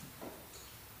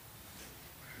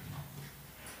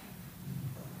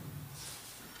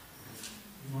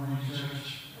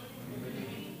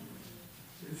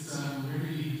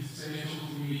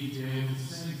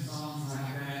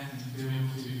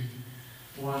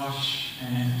watch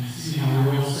and see how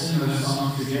we all sing those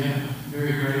songs together.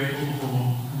 Very grateful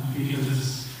for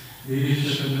Peter's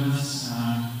leadership in this,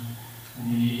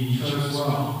 and he chose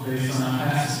well based on our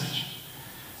passage.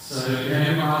 So if you have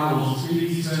your Bibles,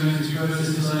 please turn to 1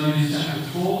 Thessalonians chapter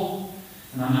 4,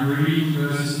 and I'm going to read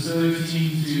verses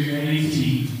 13 to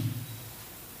 18.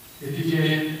 If you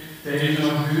get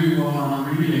deja vu while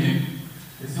I'm reading,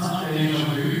 it's not deja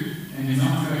vu, and you're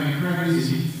not going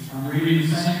crazy. I'm reading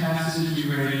the same passage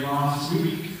we read last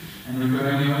week, and we're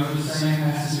going over the same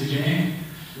passage again.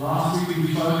 Last week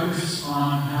we focused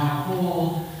on how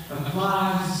Paul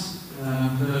applies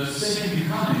the second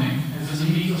coming as a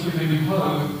means of giving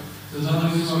hope to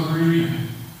those who are grieving.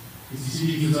 He's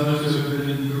speaking to those who have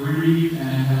been bereaved and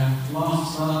have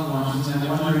lost loved ones, and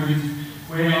they're wondering,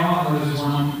 where are those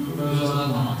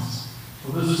loved ones?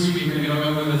 Well, this week we're going to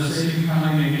go over the second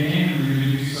coming again, and we're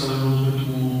going to do so a little bit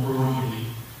more broadly.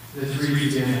 Let's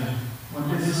read together. 1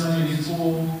 Thessalonians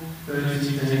 4,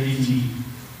 13 to 18.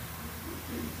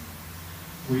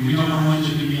 We do not want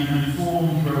you to be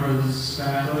uninformed, brothers,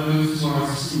 about those who are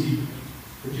asleep,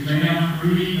 that you may not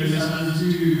grieve as others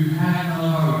do who have no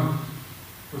hope.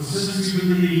 For since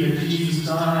we believe that Jesus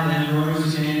died and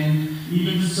rose again,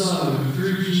 even so,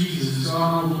 through Jesus,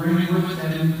 God will bring with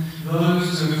him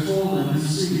those who have fallen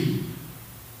asleep.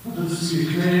 For this we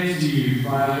declare to you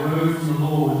by a word from the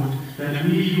Lord, that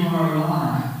we who are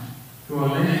alive, who are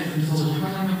left until the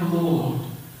coming of the Lord,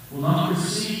 will not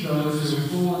precede those who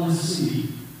have fallen asleep.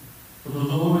 For the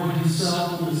Lord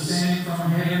himself will descend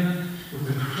from heaven with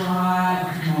a cry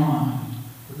of command,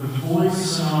 with the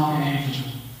voice of an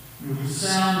archangel, and with the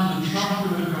sound of the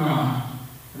trumpet of God.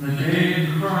 And the dead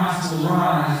in Christ will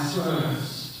rise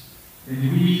first.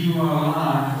 Then we who are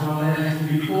alive, who are left,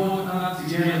 will be caught up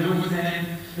together with them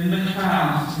in the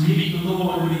clouds to meet the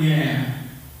Lord in the air.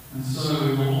 And so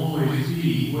we will always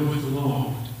be with the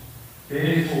Lord.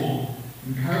 Therefore,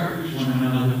 encourage one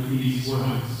another with these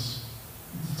words.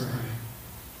 Let's pray.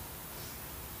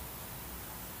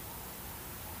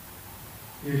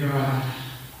 Dear God,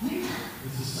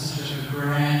 this is such a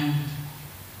grand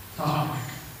topic.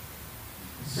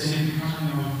 The second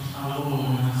coming of our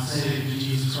Lord and our Savior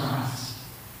Jesus Christ.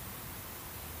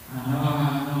 I know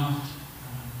I'm not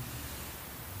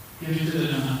gifted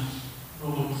enough,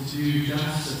 Lord, to do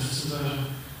justice to the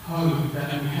hope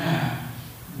that we have.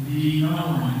 Indeed, no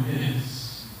one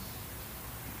is.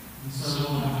 And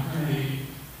so, Lord, I pray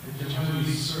that your Holy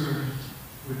Spirit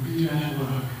would do that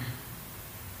work,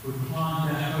 would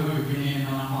plant that hope again in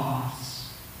our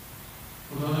hearts.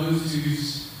 For those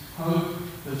whose hope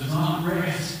does not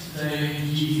rest today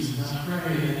in Jesus, I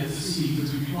pray that the seed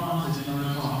would be planted in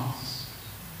those hearts.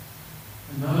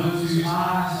 And those whose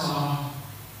eyes are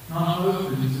not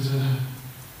open to the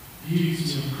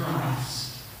beauty of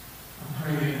Christ, I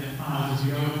pray that the eyes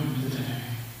will be open today.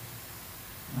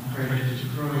 And I pray that you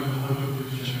grow the hope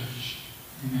of the church.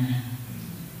 Amen.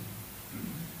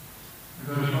 I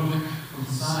got a book from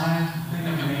Zion, I think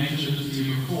I've mentioned it to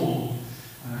you before,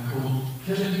 called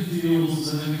Killing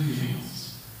Fields, Living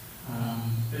Fields.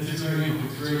 It's a great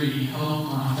book. It's really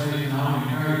helped my faith, and I would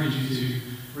encourage you to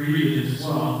read it as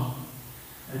well.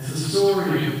 It's the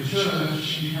story of the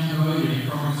church in Cambodia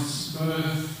from its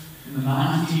birth in the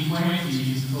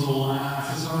 1920s until,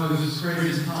 I suppose, its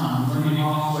present time, only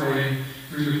halfway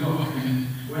through the book. And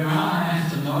where I'm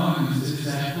at the moment is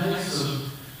that place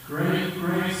of great,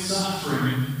 great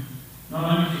suffering, not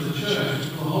only for the church,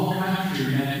 but for the whole country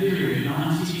in that period,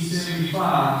 1975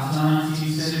 to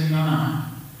 1979.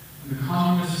 And the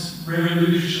communist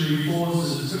revolutionary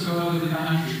forces took over the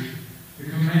country. The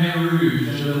Khmer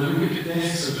Rouge and the wicked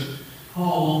desert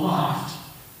Pol Pot.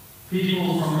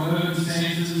 People from urban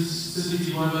centres,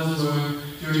 city dwellers were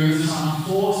during this time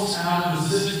forced out of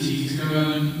the city to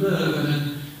go and live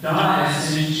and die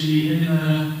essentially in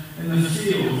the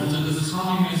fields under this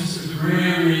communist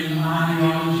agrarian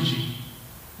ideology.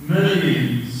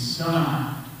 Millions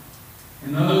died.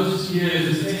 In those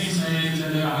years, it's estimated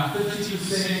that about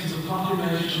 50% of the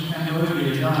population of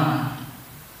Cambodia died.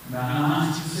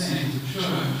 About 90% of the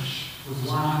church was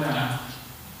wiped out.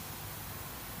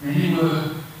 Many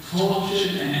were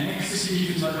tortured and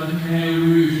executed by the Khmer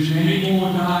Rouge. Many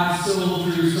more died still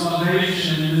through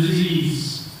starvation and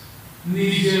disease. In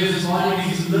these years,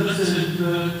 bodies littered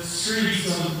the streets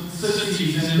of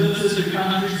cities and littered the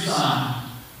countryside.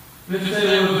 If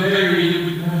they were buried, it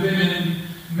would have been in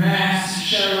mass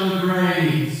shallow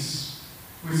graves,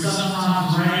 where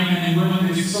sometimes rain and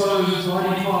wind exposed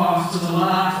body parts to the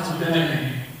light of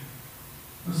day.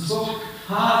 This book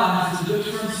highlights the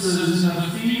differences in the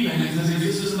feelings that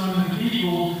exist among the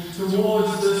people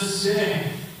towards this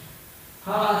death.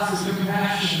 highlights the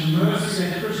compassion and mercy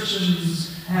that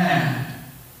Christians had.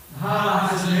 It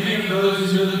highlights that many of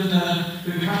those who lived in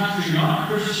the country, not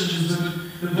Christians, but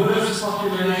the Buddhist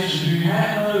population, who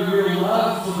had no real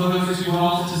love for those who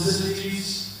dwelt in the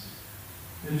cities.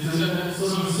 It's a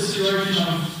sort of a situation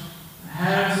of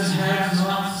haves and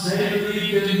have-nots. They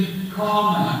believed in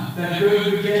karma, that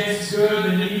good begets good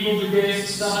and evil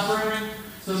begets suffering.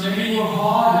 So many were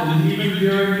hardened, even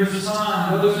during this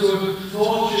time. Those who were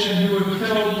tortured and who were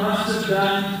killed must have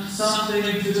done something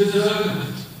to deserve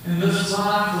it in this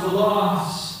life or the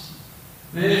last.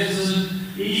 There's an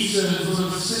Eastern sort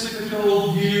of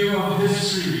cyclical view of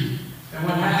history, and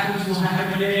what happens will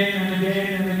happen again and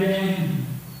again and again.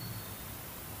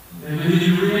 They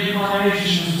believe in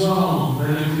reincarnation as well,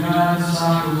 that if we die in the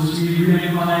cycles, we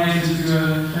reincarnate into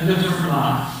a different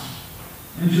life.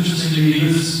 Interestingly,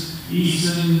 this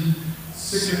Eastern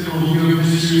cyclical view of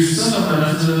history is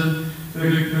similar to the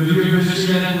view of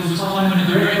history that was common in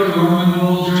the Greco-Roman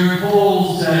world during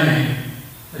Paul's day.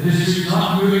 That history is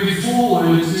not moving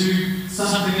forward to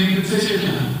something in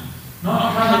particular,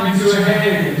 not coming to a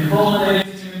head and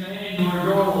culminating in an end or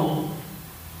a goal.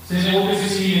 St.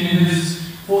 Augustine, in his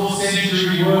 4th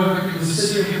century work, The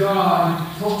City of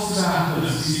God, talks about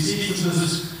this. He speaks of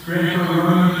this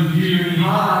Greco-Roman view, and he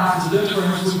highlights the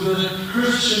difference with the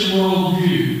Christian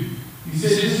worldview. He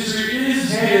says history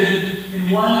is headed in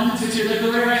one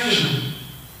particular direction.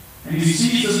 And he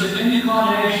speaks of the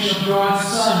incarnation of God's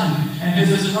Son and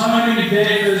his atoning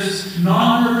death as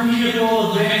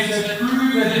non-repeatable events that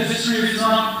prove that history is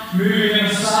not moving in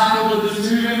a cycle, but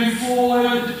is moving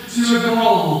forward to a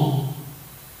goal.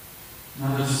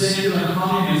 Now, the secular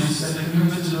communists that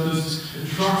committed those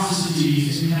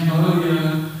atrocities in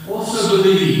Cambodia also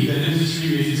believe that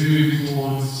history is moving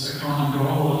towards a common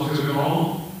goal or to a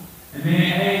goal. And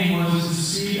their aim was to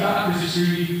speed up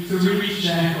history to reach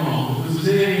that goal. It was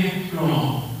their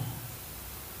goal.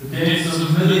 The deaths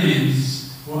of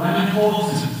millions were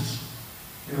unimportant.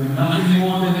 They were nothing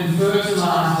more than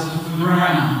fertilizer for the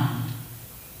ground.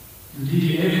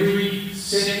 Indeed, every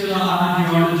secular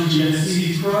ideology that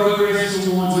sees progress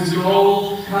towards a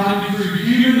goal coming through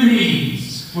human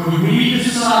means, when we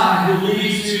decide will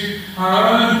lead to our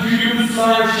own human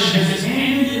flourishing, has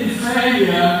ended in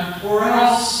failure or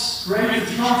else great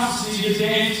atrocities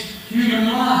against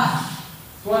human life.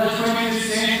 That's why the 20th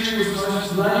century was the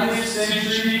most bloodiest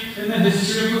century in the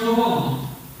history of the world.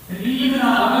 And even in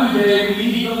our own day, we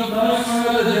need to look no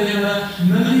further than the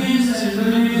millions and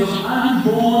millions of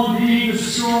unborn being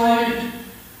destroyed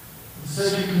for the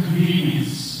sake of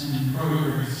convenience and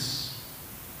progress.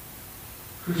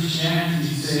 Christianity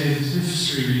says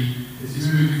history is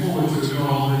moving forward to a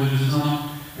goal, but it is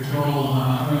not a goal of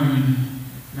our own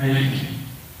making.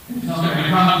 It's not going to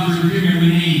come through human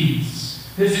means.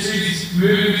 History is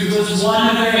moving to this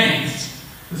one event,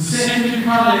 the second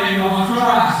coming of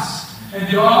Christ. And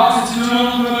God's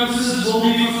eternal purposes will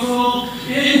be fulfilled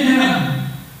in Him,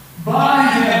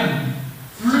 by Him,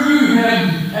 through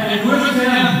Him, and with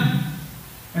Him.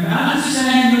 And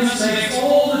understanding this makes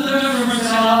all the difference in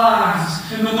our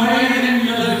lives, in the way that we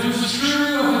live. It was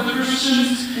true of the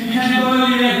Christians in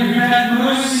Cambodia who had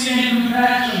mercy and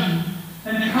compassion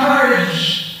and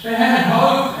courage. They had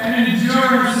hope and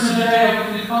endurance in a day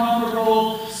of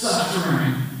incomparable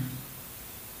suffering.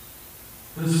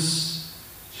 This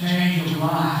change of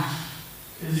life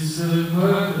is the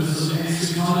purpose of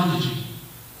eschatology.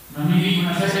 I mean, when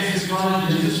I say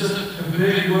eschatology, it's just a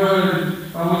big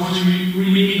word by which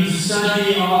we mean the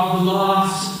study of the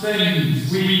last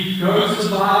things. We go to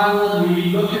the Bible and we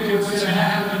look at what's going to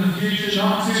happen in the future,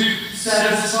 not to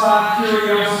satisfy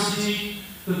curiosity.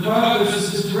 The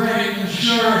purpose is to bring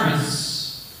assurance.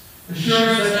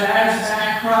 Assurance that as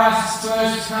at Christ's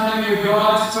first coming, where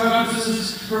God's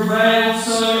purposes prevail,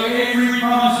 so every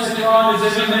promise that God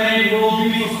has ever made will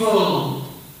be fulfilled.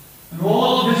 And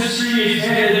all of history is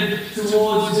headed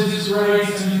towards His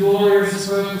grace and glorious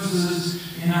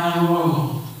purposes in our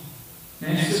world.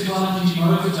 And eschatology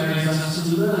motivates us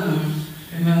to live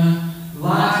in the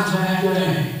light of that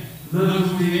day, live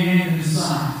with the end in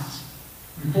sight.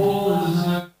 And Paul is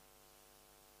no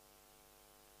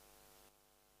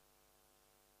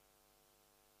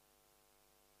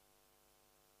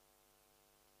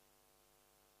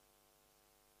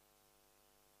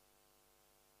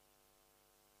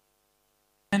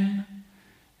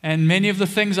and many of the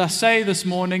things I say this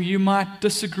morning you might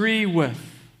disagree with.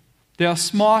 There are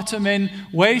smarter men,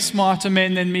 way smarter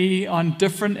men than me on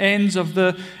different ends of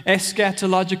the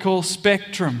eschatological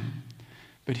spectrum.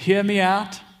 But hear me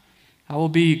out. I will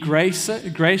be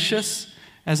gracious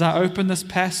as I open this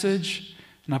passage,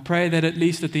 And I pray that at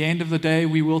least at the end of the day,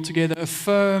 we will together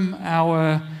affirm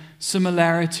our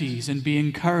similarities and be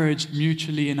encouraged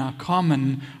mutually in our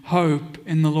common hope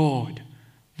in the Lord.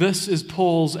 This is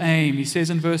Paul's aim. He says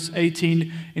in verse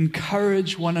 18,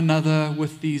 encourage one another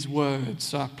with these words.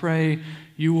 So I pray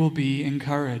you will be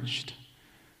encouraged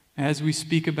as we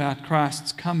speak about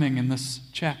Christ's coming in this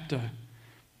chapter.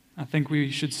 I think we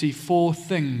should see 4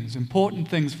 things, important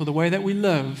things for the way that we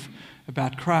live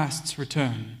about Christ's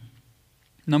return.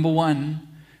 Number 1,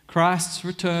 Christ's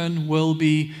return will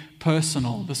be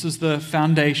personal. This is the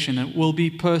foundation. It will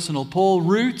be personal. Paul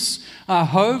roots our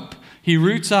hope, he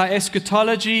roots our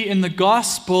eschatology in the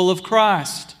gospel of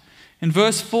Christ. In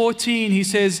verse 14, he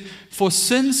says, for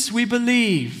since we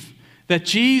believe that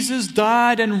Jesus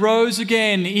died and rose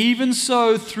again, even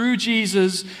so through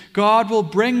Jesus, God will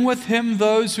bring with him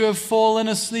those who have fallen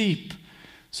asleep.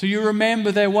 So you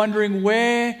remember, they're wondering,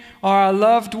 where are our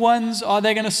loved ones? Are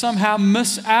they going to somehow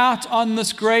miss out on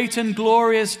this great and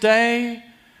glorious day?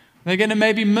 They're going to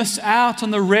maybe miss out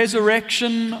on the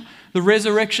resurrection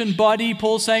body.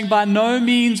 Paul's saying, by no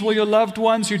means will your loved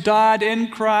ones who died in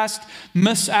Christ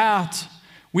miss out.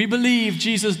 We believe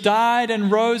Jesus died and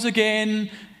rose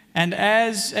again, and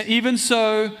even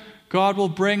so, God will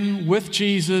bring with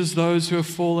Jesus those who have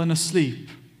fallen asleep.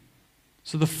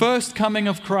 So the first coming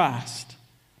of Christ,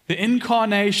 the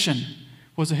incarnation,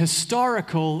 was a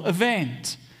historical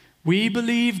event. We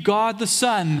believe God the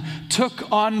Son took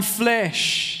on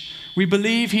flesh. We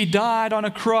believe he died on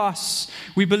a cross.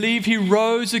 We believe he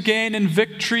rose again in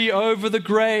victory over the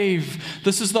grave.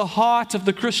 This is the heart of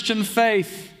the Christian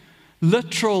faith.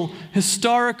 Literal,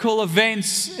 historical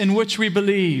events in which we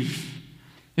believe.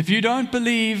 If you don't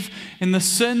believe in the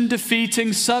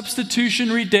sin-defeating,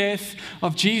 substitutionary death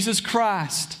of Jesus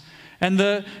Christ and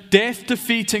the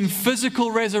death-defeating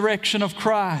physical resurrection of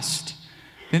Christ,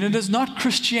 then it is not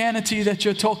Christianity that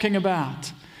you're talking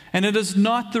about. And it is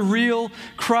not the real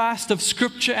Christ of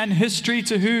Scripture and history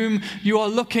to whom you are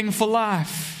looking for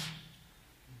life.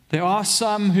 There are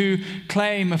some who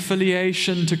claim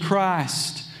affiliation to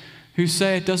Christ, who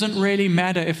say it doesn't really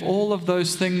matter if all of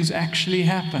those things actually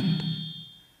happened.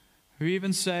 Who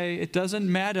even say it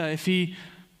doesn't matter if he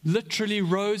literally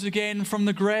rose again from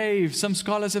the grave. Some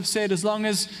scholars have said as long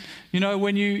as,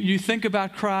 when you think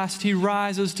about Christ, he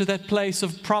rises to that place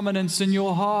of prominence in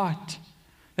your heart.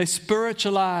 They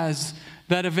spiritualize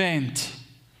that event.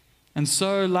 And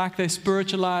so, like they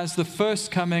spiritualize the first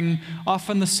coming,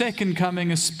 often the second coming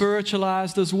is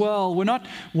spiritualized as well. We're not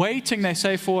waiting, they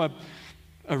say, for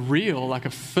a real, like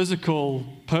a physical,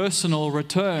 personal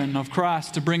return of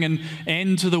Christ to bring an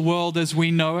end to the world as we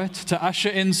know it, to usher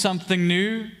in something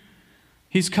new.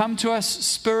 He's come to us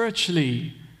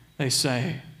spiritually, they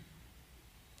say.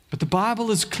 But the Bible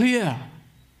is clear.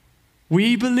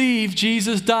 We believe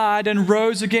Jesus died and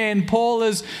rose again. Paul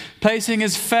is placing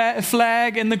his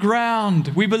flag in the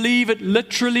ground. We believe it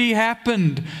literally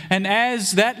happened. And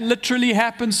as that literally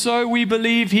happened, so we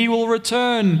believe he will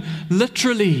return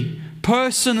literally,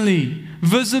 personally,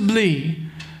 visibly.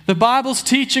 The Bible's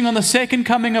teaching on the second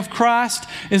coming of Christ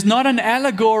is not an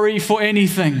allegory for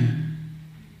anything.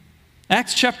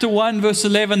 Acts chapter 1 verse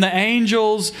 11, the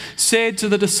angels said to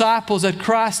the disciples at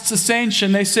Christ's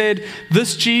ascension, they said,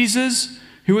 this Jesus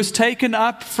who was taken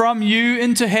up from you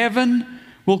into heaven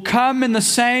will come in the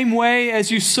same way as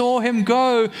you saw him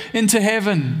go into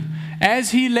heaven.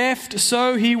 As he left,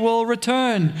 so he will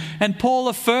return. And Paul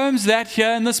affirms that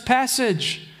here in this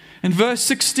passage. In verse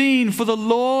 16, for the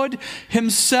Lord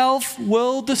himself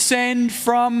will descend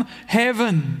from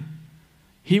heaven.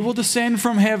 He will descend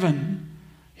from heaven.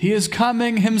 He is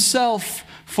coming himself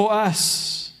for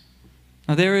us.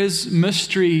 Now there is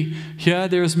mystery here.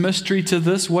 There is mystery to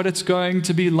this, what it's going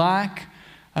to be like.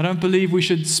 I don't believe we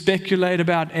should speculate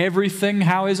about everything.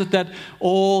 How is it that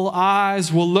all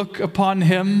eyes will look upon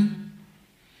him?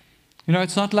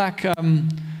 It's not like, if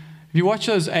you watch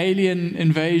those alien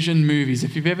invasion movies,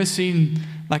 if you've ever seen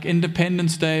like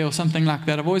Independence Day or something like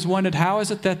that, I've always wondered, how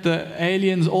is it that the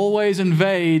aliens always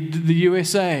invade the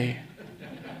USA?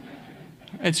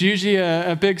 It's usually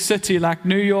a big city like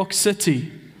New York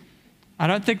City. I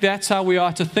don't think that's how we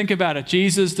are to think about it.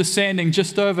 Jesus descending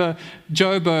just over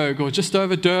Joburg or just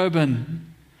over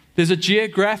Durban. There's a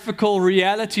geographical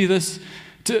reality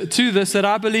to this that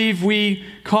I believe we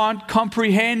can't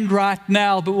comprehend right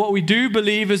now. But what we do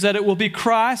believe is that it will be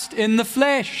Christ in the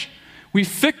flesh. We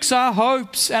fix our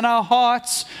hopes and our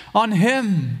hearts on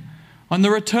him, on the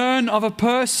return of a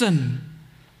person.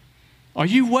 Are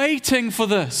you waiting for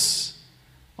this?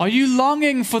 Are you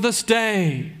longing for this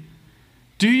day?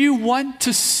 Do you want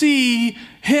to see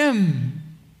him?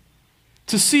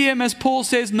 To see Him, as Paul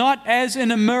says, not as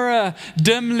in a mirror,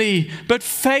 dimly, but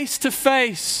face to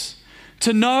face.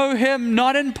 To know Him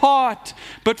not in part,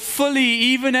 but fully,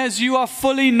 even as you are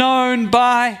fully known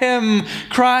by Him.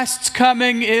 Christ's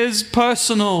coming is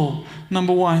personal,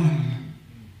 number one.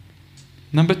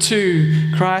 Number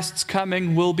two, Christ's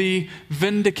coming will be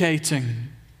vindicating.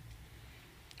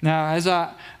 Now, as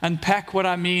I unpack what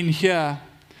I mean here,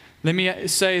 let me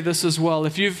say this as well.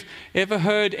 If you've ever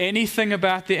heard anything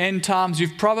about the end times,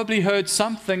 you've probably heard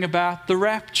something about the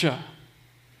rapture.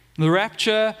 The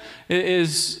rapture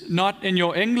is not in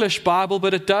your English Bible,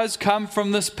 but it does come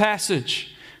from this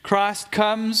passage. Christ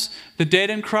comes, the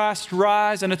dead in Christ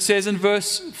rise, and it says in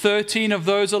verse 13, of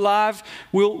those alive,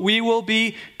 we will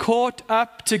be caught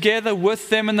up together with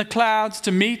them in the clouds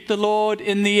to meet the Lord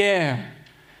in the air.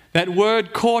 That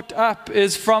word caught up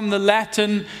is from the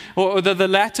Latin, or the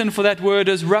Latin for that word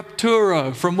is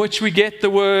rapturo, from which we get the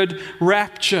word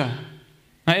rapture.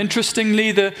 Now,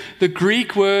 interestingly, the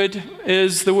Greek word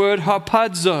is the word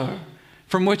harpazo,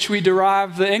 from which we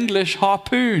derive the English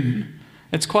harpoon.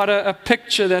 It's quite a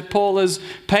picture that Paul is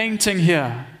painting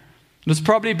here. It's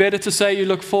probably better to say you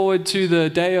look forward to the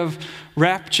day of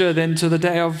rapture than to the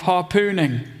day of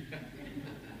harpooning.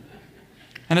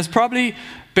 And it's probably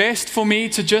best for me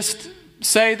to just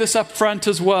say this up front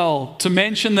as well, to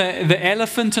mention the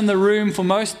elephant in the room for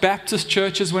most Baptist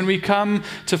churches when we come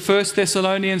to 1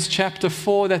 Thessalonians chapter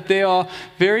 4, that there are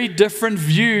very different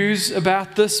views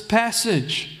about this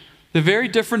passage. There are very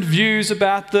different views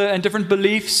about and different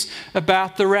beliefs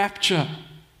about the rapture.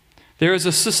 There is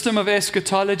a system of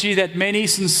eschatology that many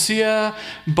sincere,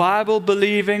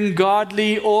 Bible-believing,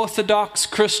 godly, orthodox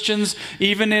Christians,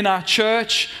 even in our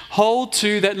church, hold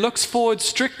to, that looks forward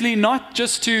strictly not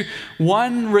just to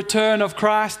one return of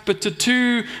Christ, but to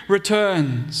two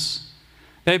returns.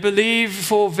 They believe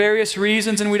for various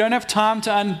reasons, and we don't have time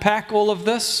to unpack all of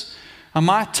this. I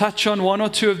might touch on one or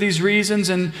two of these reasons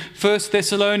in 1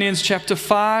 Thessalonians chapter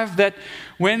 5, that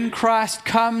when Christ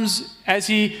comes,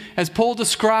 as Paul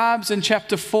describes in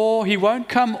chapter 4, He won't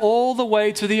come all the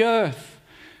way to the earth.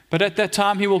 But at that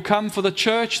time He will come for the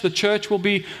church. The church will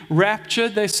be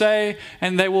raptured, they say,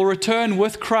 and they will return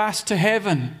with Christ to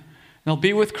heaven. They'll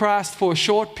be with Christ for a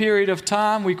short period of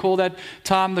time. We call that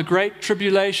time the Great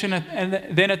Tribulation.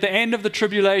 And then at the end of the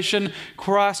tribulation,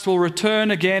 Christ will return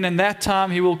again, and that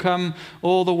time He will come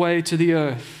all the way to the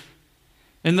earth.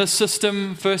 In this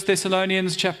system, 1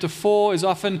 Thessalonians chapter 4 is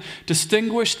often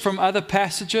distinguished from other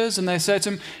passages, and they say it's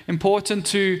important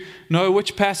to know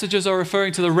which passages are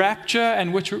referring to the rapture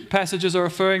and which passages are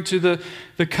referring to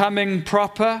the coming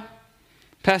proper.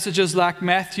 Passages like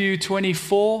Matthew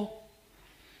 24.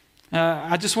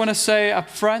 I just want to say up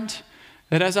front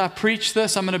that as I preach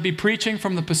this, I'm going to be preaching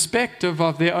from the perspective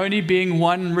of there only being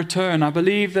one return. I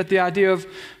believe that the idea of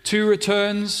two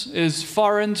returns is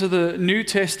foreign to the New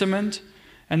Testament,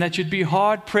 and that you'd be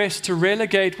hard-pressed to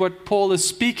relegate what Paul is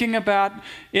speaking about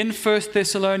in 1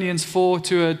 Thessalonians 4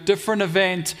 to a different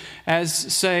event as,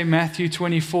 say, Matthew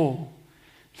 24.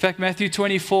 In fact, Matthew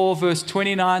 24, verse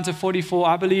 29 to 44,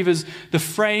 I believe is the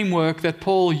framework that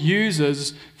Paul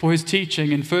uses for his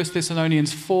teaching in 1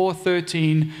 Thessalonians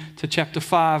 4:13 to chapter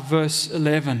 5, verse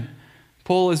 11.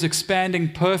 Paul is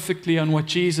expanding perfectly on what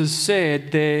Jesus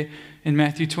said there in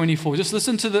Matthew 24. Just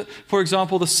listen to, for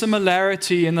example, the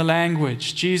similarity in the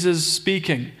language. Jesus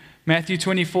speaking, Matthew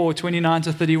 24, 29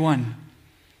 to 31.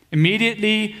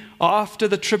 Immediately after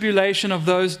the tribulation of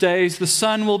those days, the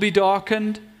sun will be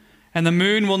darkened, and the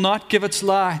moon will not give its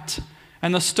light,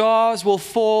 and the stars will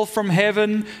fall from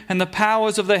heaven, and the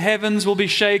powers of the heavens will be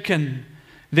shaken.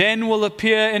 Then will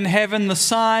appear in heaven the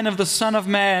sign of the Son of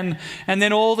Man, and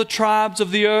then all the tribes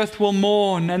of the earth will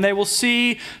mourn, and they will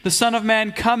see the Son of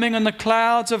Man coming on the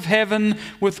clouds of heaven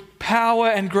with power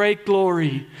and great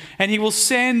glory. And He will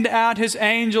send out His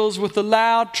angels with a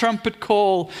loud trumpet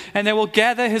call, and they will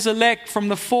gather His elect from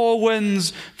the four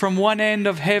winds, from one end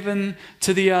of heaven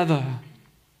to the other.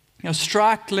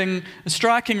 Striking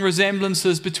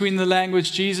resemblances between the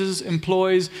language Jesus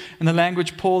employs and the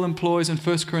language Paul employs in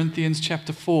 1 Corinthians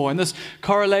chapter 4. And this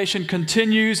correlation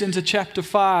continues into chapter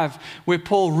 5, where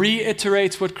Paul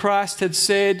reiterates what Christ had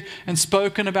said and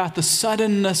spoken about the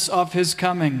suddenness of His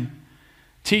coming,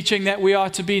 teaching that we are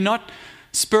to be not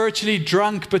spiritually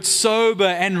drunk, but sober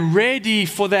and ready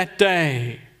for that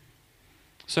day.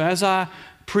 So as I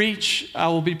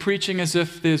will be preaching as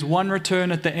if there's one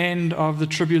return at the end of the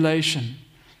tribulation.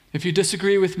 If you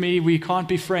disagree with me, we can't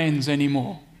be friends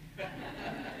anymore.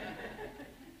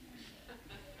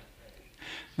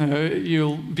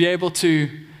 You'll be able to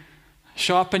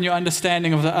sharpen your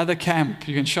understanding of the other camp.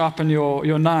 You can sharpen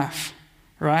your knife,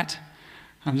 right?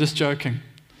 I'm just joking.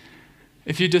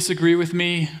 If you disagree with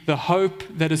me, the hope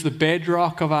that is the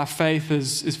bedrock of our faith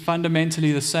is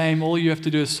fundamentally the same. All you have to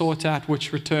do is sort out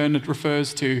which return it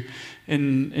refers to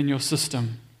in your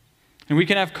system. And we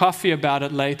can have coffee about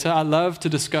it later. I love to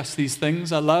discuss these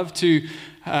things. I love to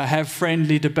have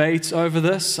friendly debates over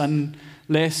this,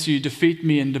 unless you defeat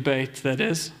me in debate, that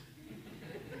is.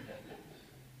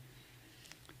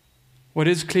 What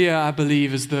is clear, I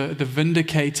believe, is the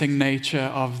vindicating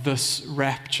nature of this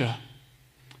rapture.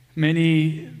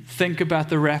 Many think about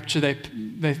the rapture,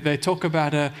 they talk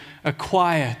about a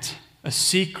quiet, a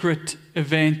secret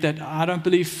event that I don't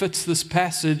believe fits this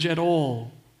passage at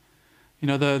all. You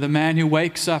know, the man who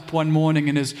wakes up one morning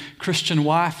and his Christian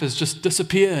wife has just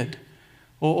disappeared.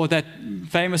 Or that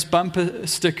famous bumper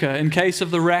sticker, in case of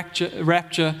the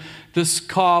rapture, this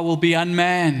car will be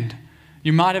unmanned.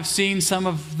 You might have seen some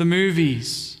of the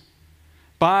movies.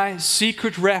 By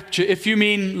secret rapture, if you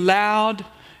mean loud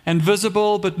and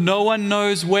visible, but no one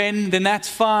knows when, then that's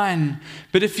fine.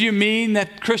 But if you mean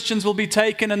that Christians will be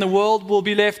taken and the world will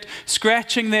be left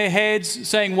scratching their heads,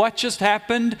 saying, what just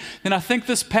happened? Then I think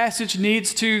this passage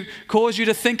needs to cause you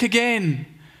to think again.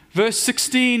 Verse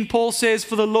 16, Paul says,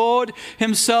 for the Lord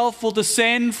himself will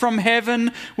descend from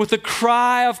heaven with a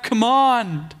cry of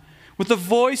command, with the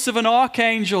voice of an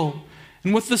archangel,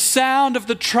 and with the sound of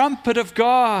the trumpet of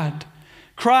God.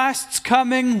 Christ's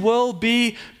coming will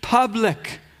be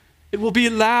public. It will be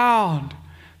loud.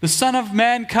 The Son of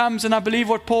Man comes, and I believe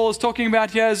what Paul is talking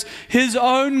about here is his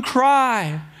own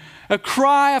cry, a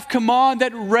cry of command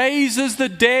that raises the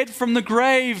dead from the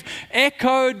grave,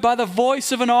 echoed by the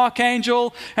voice of an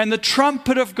archangel and the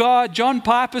trumpet of God. John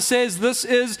Piper says this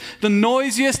is the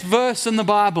noisiest verse in the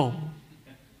Bible.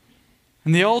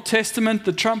 In the Old Testament,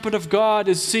 the trumpet of God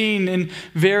is seen in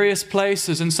various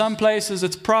places. In some places,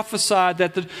 it's prophesied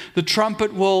that the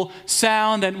trumpet will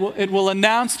sound and it will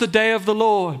announce the day of the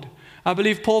Lord. I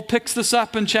believe Paul picks this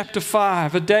up in chapter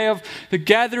 5, a day of the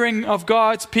gathering of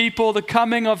God's people, the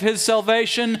coming of his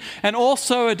salvation, and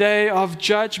also a day of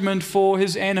judgment for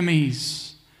his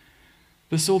enemies.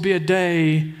 This will be a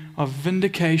day of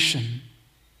vindication.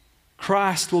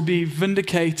 Christ will be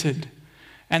vindicated.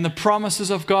 And the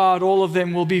promises of God, all of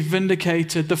them will be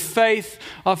vindicated. The faith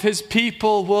of his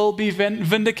people will be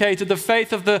vindicated. The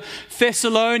faith of the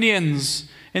Thessalonians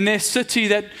in their city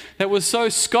that was so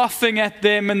scoffing at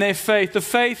them and their faith. The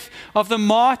faith of the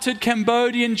martyred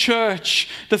Cambodian church.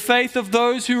 The faith of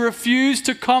those who refuse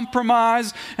to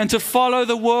compromise and to follow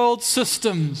the world's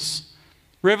systems.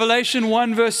 Revelation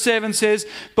 1 verse 7 says,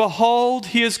 behold,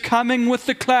 he is coming with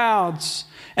the clouds.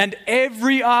 And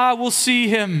every eye will see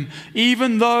him,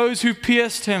 even those who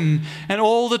pierced him, and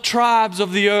all the tribes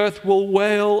of the earth will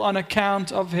wail on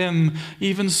account of him.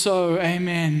 Even so,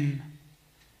 amen.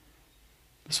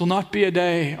 This will not be a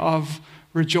day of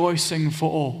rejoicing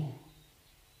for all.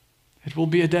 It will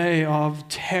be a day of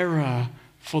terror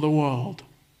for the world.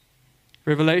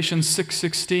 Revelation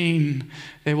 6:16,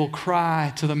 they will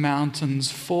cry to the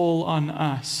mountains, fall on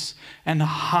us, and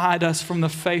hide us from the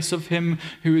face of him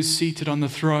who is seated on the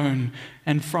throne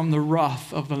and from the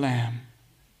wrath of the Lamb.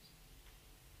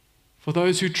 For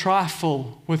those who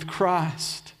trifle with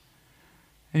Christ,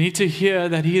 they need to hear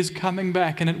that he is coming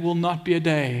back, and it will not be a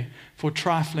day for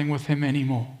trifling with him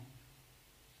anymore.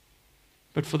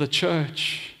 But for the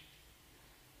church,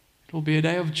 it will be a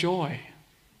day of joy.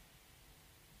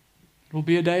 It will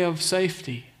be a day of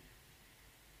safety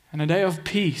and a day of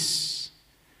peace.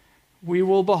 We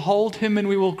will behold him and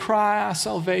we will cry, our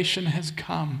salvation has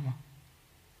come.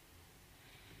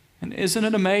 And isn't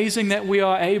it amazing that we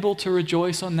are able to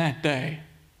rejoice on that day?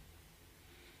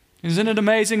 Isn't it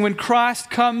amazing when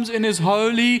Christ comes in his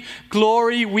holy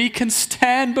glory, we can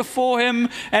stand before him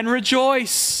and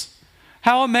rejoice.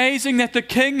 How amazing that the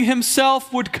King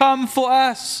himself would come for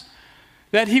us,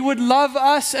 that he would love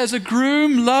us as a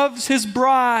groom loves his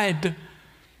bride.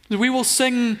 We will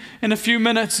sing in a few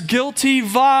minutes, guilty,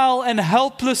 vile, and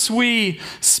helpless we,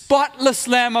 spotless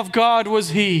Lamb of God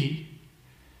was he.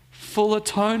 Full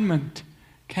atonement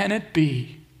can it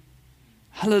be.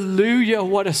 Hallelujah,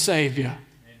 what a Savior.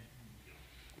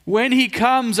 When he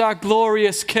comes, our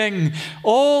glorious King,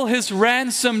 all his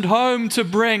ransomed home to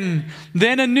bring,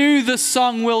 then anew this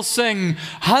song we'll sing.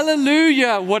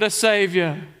 Hallelujah, what a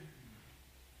Savior.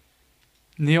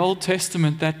 In the Old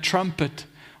Testament, that trumpet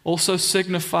also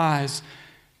signifies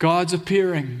God's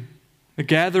appearing, the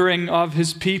gathering of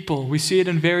his people. We see it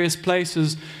in various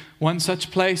places. One such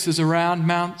place is around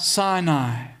Mount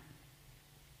Sinai.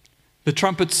 The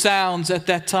trumpet sounds at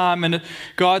that time, and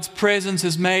God's presence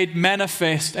is made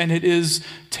manifest, and it is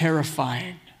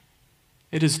terrifying.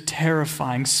 It is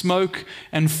terrifying. Smoke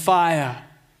and fire.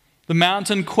 The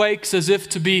mountain quakes as if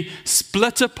to be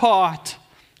split apart,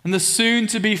 and the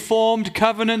soon-to-be formed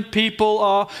covenant people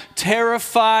are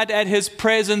terrified at his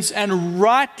presence, and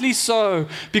rightly so,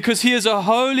 because he is a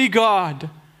holy God.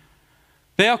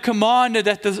 They are commanded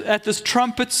at this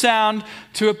trumpet sound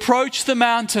to approach the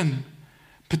mountain,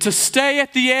 but to stay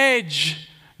at the edge.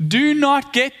 Do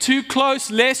not get too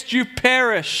close lest you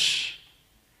perish.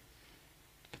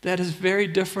 But that is very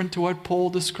different to what Paul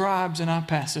describes in our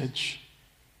passage.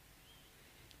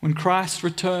 When Christ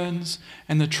returns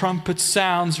and the trumpet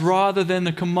sounds, rather than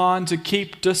the command to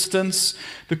keep distance,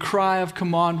 the cry of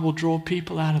command will draw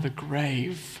people out of the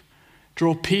grave,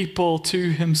 draw people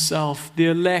to himself, the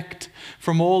elect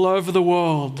from all over the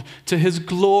world, to his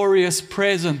glorious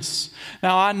presence.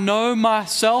 Now, I know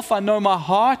myself, I know my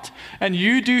heart, and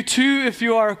you do too if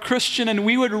you are a Christian, and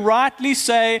we would rightly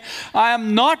say, I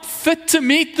am not fit to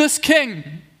meet this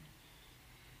King.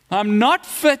 I'm not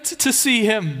fit to see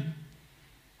him.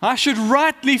 I should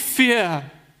rightly fear.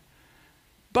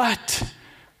 But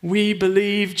we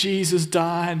believe Jesus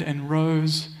died and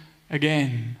rose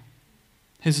again.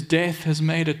 His death has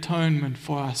made atonement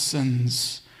for our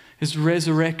sins. His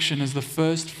resurrection is the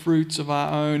first fruits of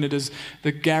our own. It is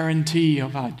the guarantee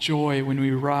of our joy when we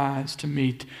rise to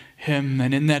meet him.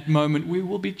 And in that moment, we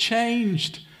will be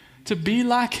changed to be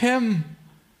like him.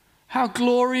 How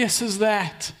glorious is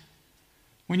that?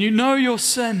 When you know your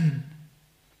sin.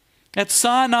 At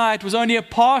Sinai, it was only a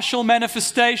partial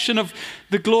manifestation of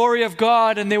the glory of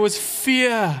God, and there was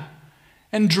fear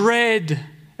and dread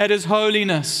at his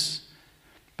holiness.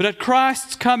 But at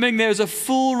Christ's coming, there's a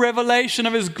full revelation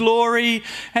of his glory,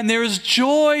 and there is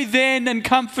joy then and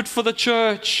comfort for the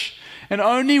church. And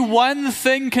only one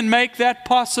thing can make that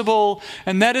possible,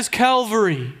 and that is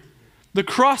Calvary, the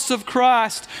cross of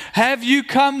Christ. Have you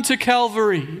come to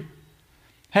Calvary?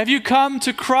 Have you come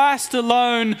to Christ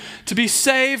alone to be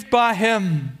saved by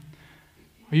him?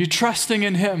 Are you trusting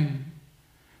in him?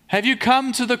 Have you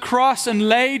come to the cross and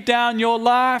laid down your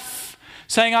life,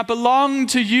 saying, I belong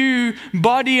to you,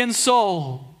 body and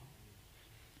soul?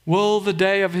 Will the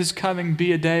day of his coming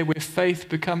be a day where faith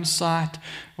becomes sight,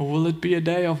 or will it be a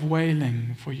day of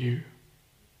wailing for you?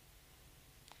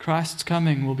 Christ's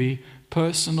coming will be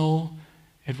personal,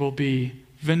 it will be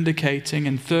vindicating,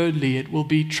 and thirdly, it will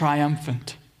be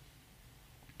triumphant.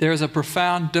 There is a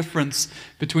profound difference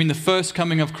between the first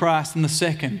coming of Christ and the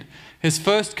second. His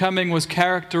first coming was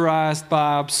characterized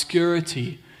by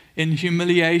obscurity, in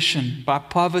humiliation, by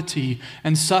poverty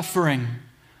and suffering.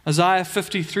 Isaiah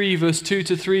 53 verse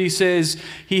 2-3 says,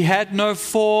 He had no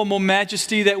form or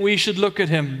majesty that we should look at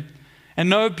him, and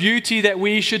no beauty that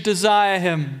we should desire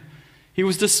him. He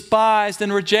was despised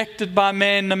and rejected by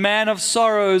men, a man of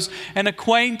sorrows and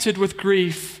acquainted with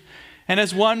grief. And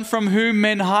as one from whom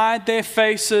men hide their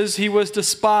faces, he was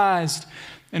despised,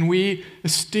 and we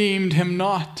esteemed him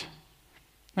not.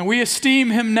 And we esteem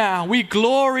him now. We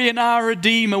glory in our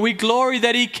Redeemer. We glory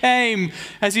that he came,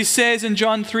 as he says in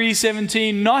John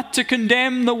 3:17, not to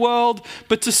condemn the world,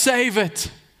 but to save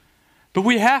it. But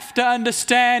we have to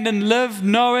understand and live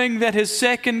knowing that his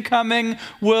second coming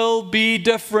will be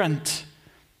different.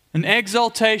 In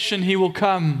exaltation he will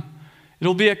come.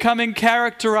 It'll be a coming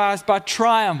characterized by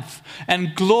triumph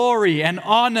and glory and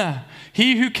honor.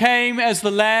 He who came as the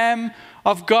Lamb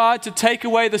of God to take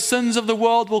away the sins of the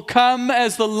world will come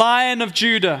as the Lion of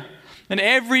Judah. And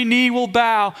every knee will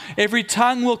bow, every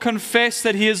tongue will confess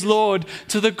that he is Lord,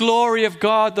 to the glory of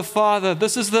God the Father.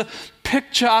 This is the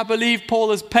picture I believe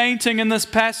Paul is painting in this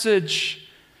passage.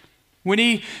 When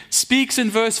he speaks in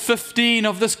verse 15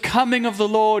 of this coming of the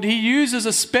Lord, he uses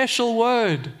a special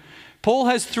word. Paul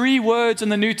has 3 words in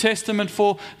the New Testament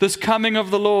for this coming of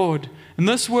the Lord. And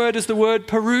this word is the word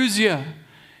parousia.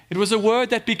 It was a word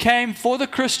that became, for the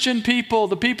Christian people,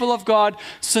 the people of God,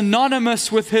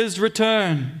 synonymous with his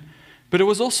return. But it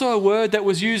was also a word that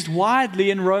was used widely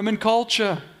in Roman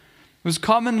culture. It was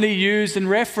commonly used in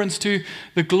reference to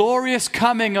the glorious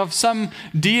coming of some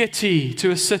deity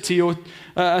to a city, or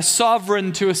a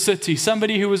sovereign to a city,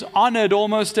 somebody who was honored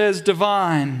almost as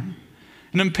divine.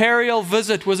 An imperial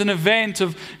visit was an event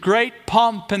of great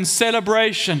pomp and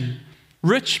celebration.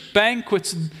 Rich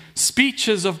banquets,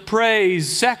 speeches of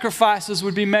praise, sacrifices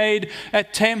would be made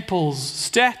at temples,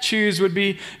 statues would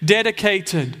be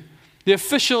dedicated. The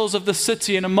officials of the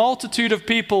city and a multitude of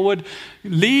people would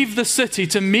leave the city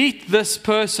to meet this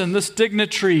person, this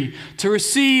dignitary, to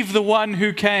receive the one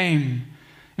who came.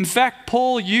 In fact,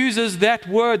 Paul uses that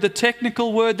word, the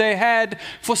technical word they had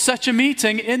for such a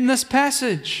meeting, in this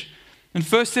passage. In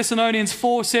 1 Thessalonians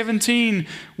 4:17,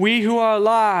 we who are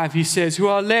alive, he says, who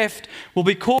are left, will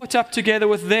be caught up together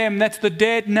with them, that's the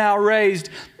dead now raised,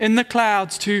 in the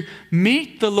clouds to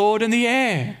meet the Lord in the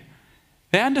air.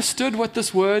 They understood what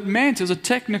this word meant. It was a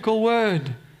technical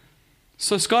word.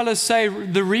 So scholars say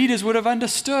the readers would have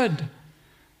understood.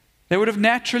 They would have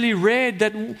naturally read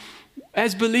that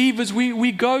as believers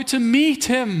we go to meet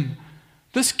him,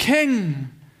 this king,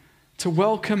 to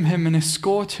welcome him and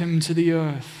escort him to the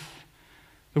earth.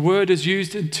 The word is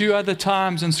used in 2 other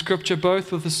times in Scripture,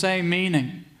 both with the same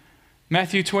meaning.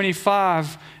 Matthew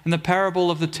 25, in the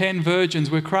parable of the 10 virgins,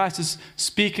 where Christ is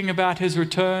speaking about his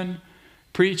return,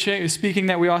 speaking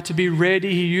that we are to be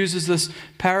ready. He uses this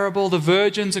parable. The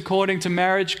virgins, according to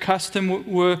marriage custom,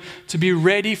 were to be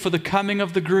ready for the coming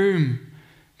of the groom,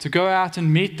 to go out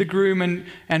and meet the groom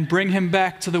and bring him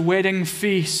back to the wedding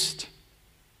feast.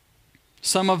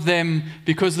 Some of them,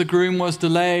 because the groom was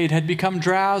delayed, had become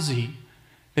drowsy.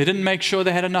 They didn't make sure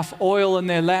they had enough oil in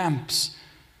their lamps.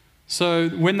 So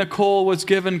when the call was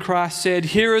given, Christ said,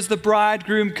 "Here is the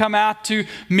bridegroom, come out to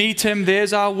meet him."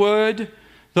 There's our word.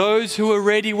 Those who were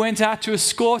ready went out to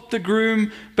escort the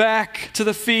groom back to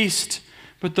the feast.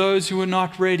 But those who were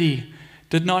not ready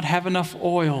did not have enough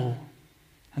oil,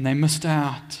 and they missed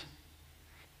out.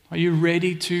 Are you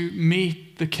ready to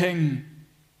meet the King?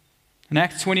 In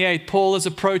Acts 28, Paul is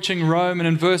approaching Rome, and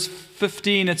in verse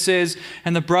 15 it says,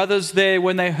 "And the brothers there,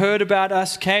 when they heard about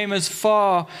us, came as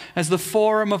far as the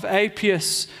Forum of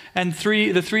Appius and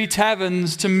the three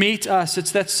taverns to meet us."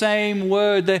 It's that same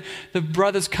word. The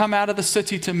brothers come out of the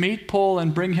city to meet Paul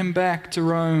and bring him back to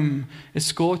Rome,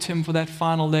 escort him for that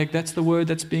final leg. That's the word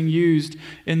that's being used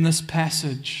in this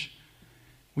passage.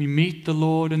 We meet the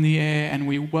Lord in the air and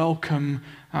we welcome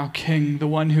our King, the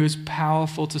one who is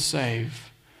powerful to save.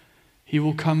 He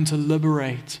will come to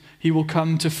liberate. He will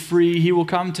come to free. He will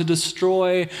come to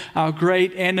destroy our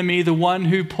great enemy, the one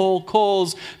who Paul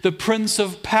calls the Prince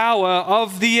of Power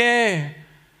of the air.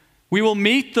 We will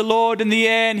meet the Lord in the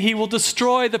air, and he will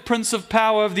destroy the Prince of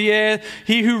Power of the air.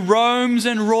 He who roams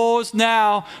and roars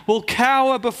now will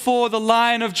cower before the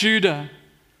Lion of Judah.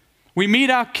 We meet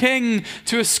our King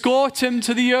to escort him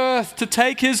to the earth, to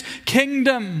take his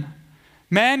kingdom.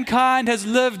 Mankind has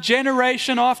lived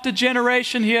generation after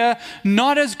generation here,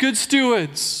 not as good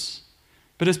stewards,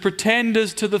 but as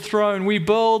pretenders to the throne. We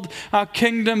build our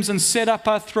kingdoms and set up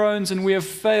our thrones, and we have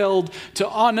failed to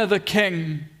honor the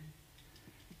King.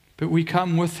 But we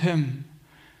come with him.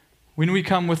 When we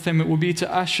come with him, it will be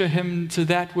to usher him to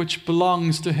that which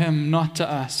belongs to him, not to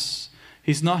us.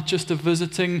 He's not just a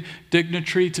visiting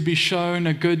dignitary to be shown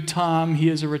a good time. He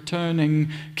is a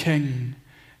returning King.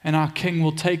 And our King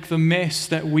will take the mess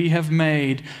that we have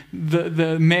made,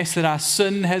 the mess that our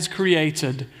sin has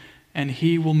created, and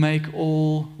he will make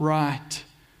all right.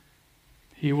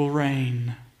 He will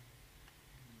reign.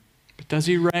 But does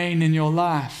he reign in your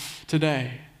life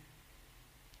today?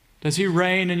 Does he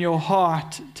reign in your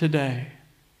heart today?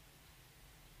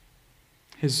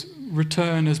 His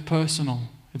return is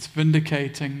personal. It's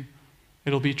vindicating.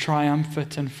 It'll be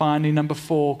triumphant. And finally, number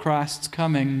 4, Christ's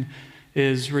coming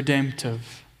is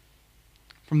redemptive.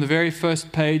 From the very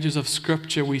first pages of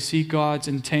Scripture, we see God's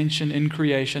intention in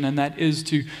creation, and that is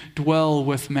to dwell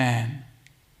with man.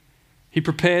 He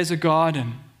prepares a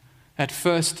garden, that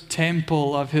first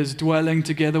temple of his dwelling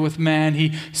together with man.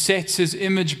 He sets his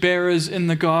image bearers in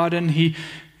the garden. He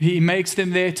makes them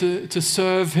there to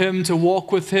serve him, to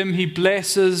walk with him. He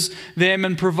blesses them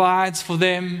and provides for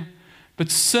them.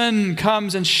 But sin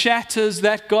comes and shatters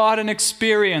that garden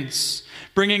experience,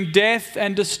 bringing death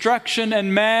and destruction,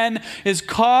 and man is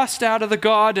cast out of the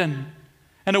garden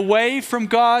and away from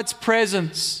God's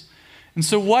presence. And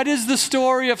so what is the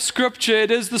story of Scripture?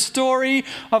 It is the story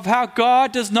of how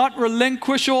God does not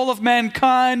relinquish all of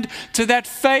mankind to that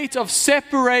fate of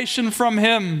separation from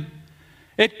him.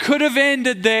 It could have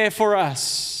ended there for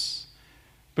us,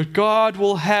 but God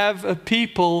will have a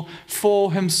people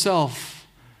for himself.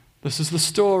 This is the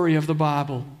story of the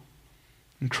Bible.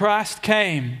 And Christ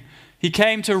came. He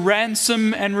came to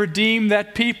ransom and redeem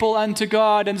that people unto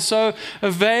God. And so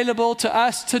available to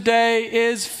us today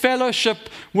is fellowship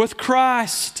with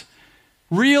Christ.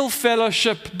 Real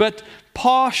fellowship, but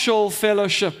partial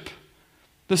fellowship.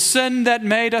 The sin that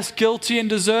made us guilty and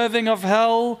deserving of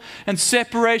hell and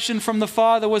separation from the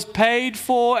Father was paid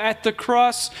for at the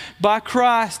cross by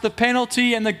Christ. The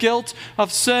penalty and the guilt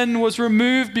of sin was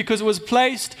removed because it was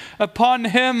placed upon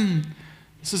him.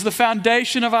 This is the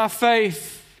foundation of our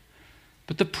faith.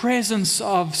 But the presence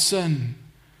of sin,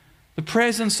 the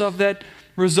presence of that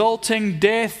resulting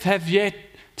death have yet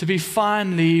to be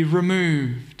finally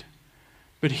removed.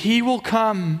 But He will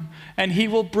come and He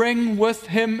will bring with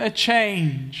Him a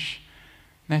change.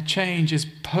 That change is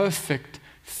perfect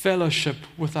fellowship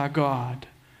with our God,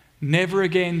 never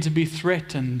again to be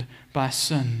threatened by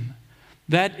sin.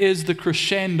 That is the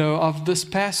crescendo of this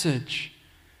passage.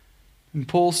 And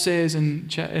Paul says in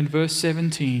verse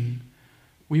 17,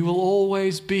 we will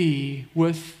always be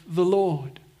with the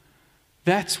Lord.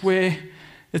 That's where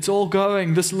it's all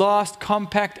going. This last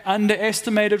compact,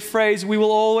 underestimated phrase, we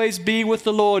will always be with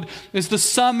the Lord, is the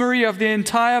summary of the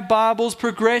entire Bible's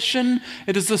progression.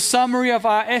 It is the summary of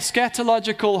our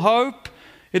eschatological hope.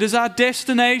 It is our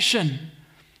destination.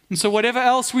 And so whatever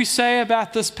else we say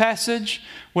about this passage,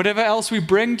 whatever else we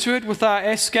bring to it with our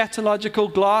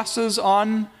eschatological glasses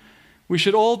on, we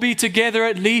should all be together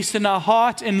at least in our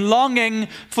heart in longing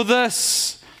for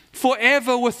this,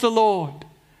 forever with the Lord.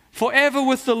 Forever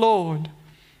with the Lord.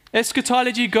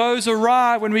 Eschatology goes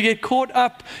awry when we get caught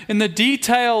up in the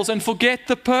details and forget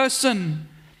the person.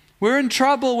 We're in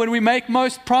trouble when we make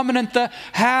most prominent the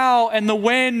how and the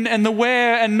when and the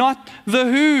where and not the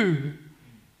who.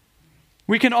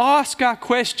 We can ask our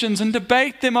questions and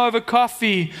debate them over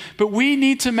coffee, but we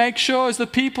need to make sure as the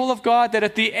people of God that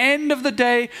at the end of the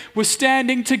day we're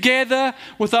standing together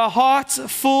with our hearts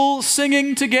full,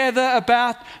 singing together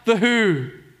about the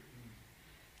who.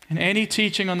 And any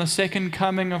teaching on the second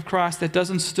coming of Christ that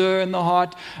doesn't stir in the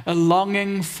heart a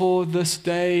longing for this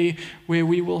day where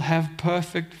we will have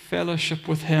perfect fellowship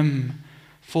with Him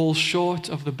falls short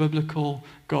of the biblical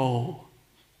goal.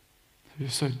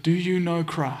 So do you know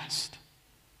Christ?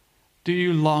 Do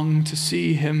you long to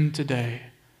see Him today?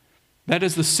 That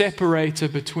is the separator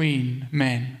between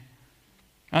men.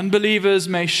 Unbelievers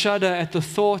may shudder at the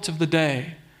thought of the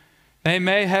day. They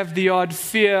may have the odd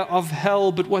fear of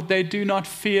hell, but what they do not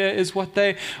fear is what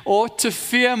they ought to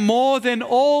fear more than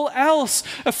all else,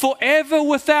 forever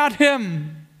without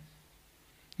Him.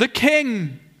 The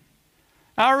King,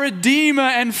 our Redeemer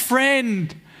and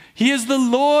friend. He is the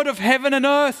Lord of heaven and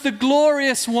earth, the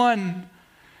glorious one.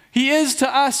 He is to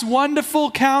us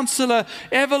wonderful Counselor,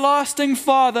 everlasting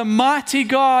Father, mighty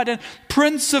God, and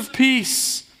Prince of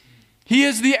Peace. He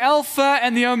is the Alpha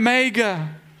and the Omega,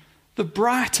 the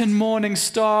bright and morning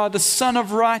star, the Son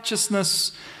of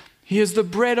righteousness. He is the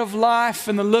bread of life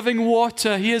and the living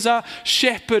water. He is our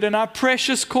shepherd and our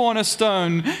precious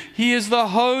cornerstone. He is the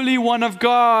Holy One of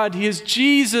God. He is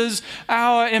Jesus,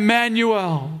 our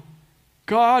Emmanuel,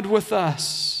 God with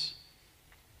us.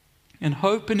 And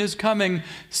hope in His coming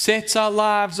sets our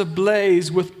lives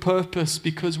ablaze with purpose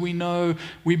because we know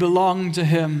we belong to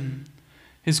Him.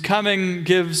 His coming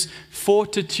gives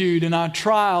fortitude in our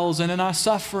trials and in our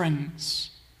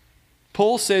sufferings.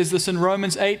 Paul says this in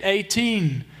Romans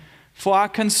 8:18. For I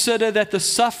consider that the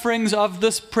sufferings of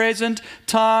this present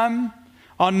time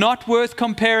are not worth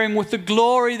comparing with the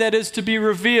glory that is to be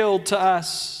revealed to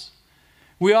us.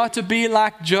 We are to be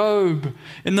like Job.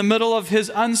 In the middle of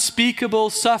his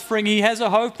unspeakable suffering, he has a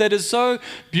hope that is so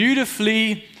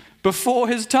beautifully before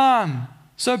his time,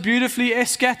 so beautifully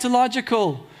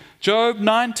eschatological. Job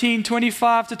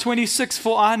 19:25-26,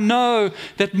 for I know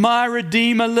that my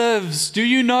Redeemer lives. Do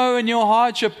you know in your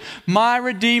hardship, my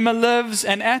Redeemer lives,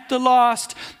 and at the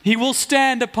last He will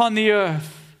stand upon the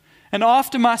earth. And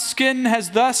after my skin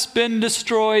has thus been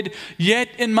destroyed, yet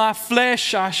in my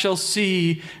flesh I shall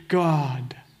see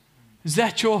God. Is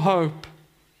that your hope?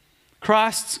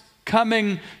 Christ's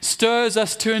coming stirs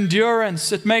us to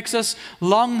endurance. It makes us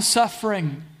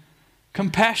long-suffering,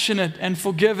 compassionate, and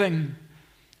forgiving.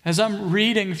 As I'm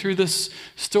reading through this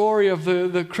story of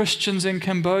the Christians in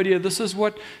Cambodia, this is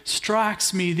what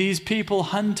strikes me. These people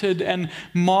hunted and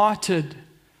martyred,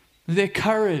 their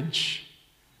courage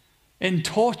in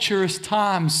torturous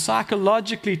times,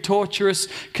 psychologically torturous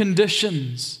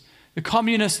conditions. The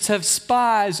communists have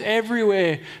spies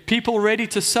everywhere, people ready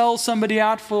to sell somebody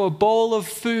out for a bowl of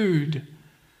food.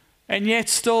 And yet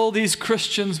still these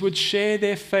Christians would share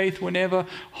their faith whenever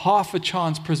half a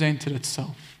chance presented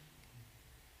itself.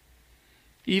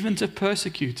 Even to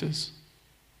persecutors.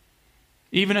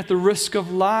 Even at the risk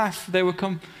of life, they were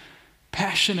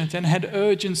compassionate and had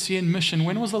urgency in mission.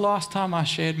 When was the last time I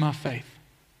shared my faith?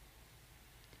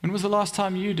 When was the last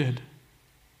time you did?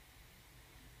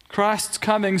 Christ's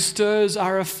coming stirs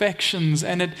our affections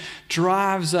and it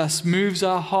drives us, moves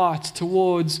our hearts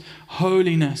towards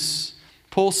holiness.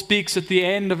 Paul speaks at the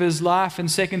end of his life in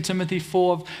 2 Timothy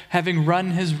 4 of having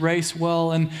run his race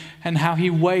well and how he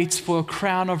waits for a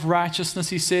crown of righteousness.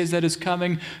 He says that is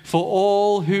coming for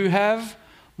all who have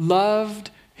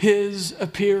loved his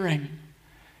appearing.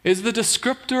 Is the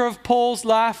descriptor of Paul's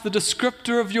life the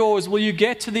descriptor of yours? Will you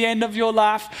get to the end of your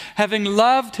life having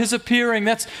loved his appearing?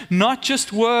 That's not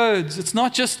just words. It's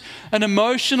not just an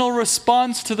emotional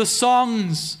response to the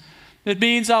songs. It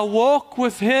means I walk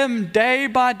with him day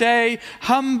by day,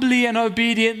 humbly and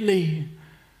obediently.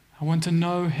 I want to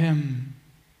know him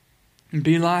and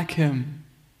be like him.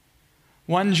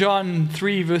 1 John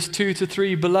 3 verse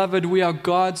 2-3, Beloved, we are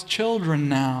God's children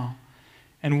now,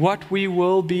 and what we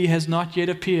will be has not yet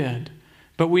appeared.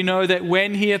 But we know that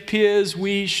when he appears,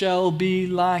 we shall be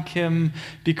like him,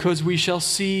 because we shall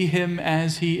see him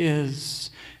as he is.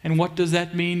 And what does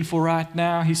that mean for right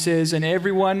now? He says, and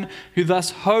everyone who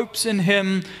thus hopes in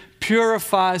him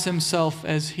purifies himself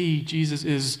as he, Jesus,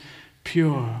 is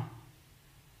pure.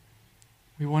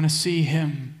 We want to see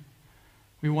him.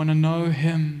 We want to know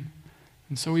him.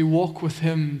 And so we walk with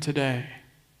him today.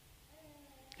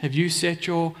 Have you set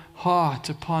your heart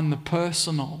upon the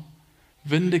personal,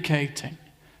 vindicating,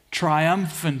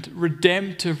 triumphant,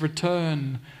 redemptive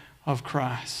return of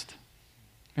Christ?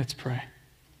 Let's pray.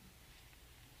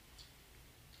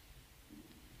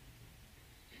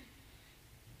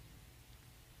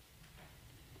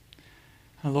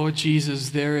 Lord Jesus,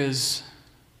 there is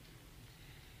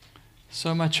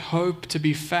so much hope to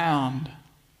be found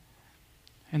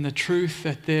in the truth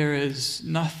that there is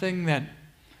nothing that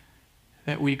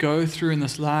we go through in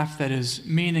this life that is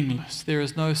meaningless. There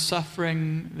is no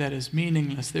suffering that is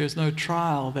meaningless. There is no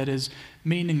trial that is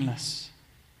meaningless.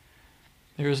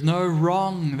 There is no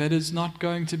wrong that is not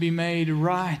going to be made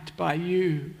right by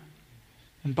you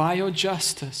and by your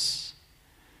justice.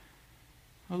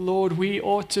 Oh Lord, we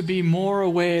ought to be more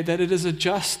aware that it is a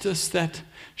justice that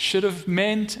should have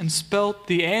meant and spelt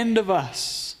the end of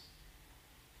us.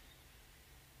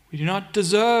 We do not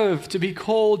deserve to be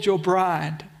called your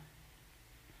bride.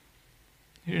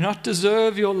 You do not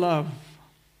deserve your love.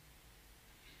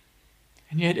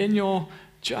 And yet in your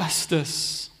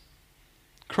justice,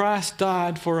 Christ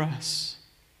died for us.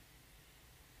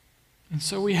 And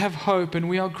so we have hope, and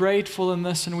we are grateful in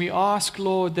this, and we ask,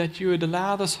 Lord, that you would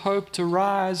allow this hope to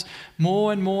rise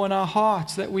more and more in our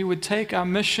hearts, that we would take our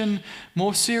mission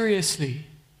more seriously,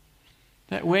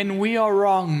 that when we are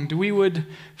wronged, we would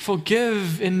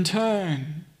forgive in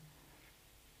turn,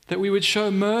 that we would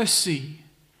show mercy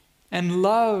and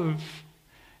love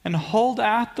and hold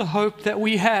out the hope that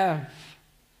we have.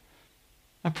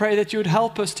 I pray that you would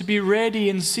help us to be ready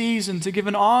in season to give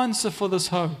an answer for this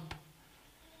hope.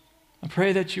 I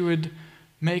pray that you would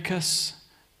make us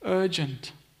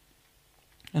urgent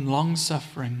and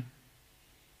long-suffering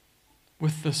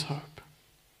with this hope.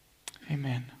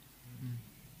 Amen.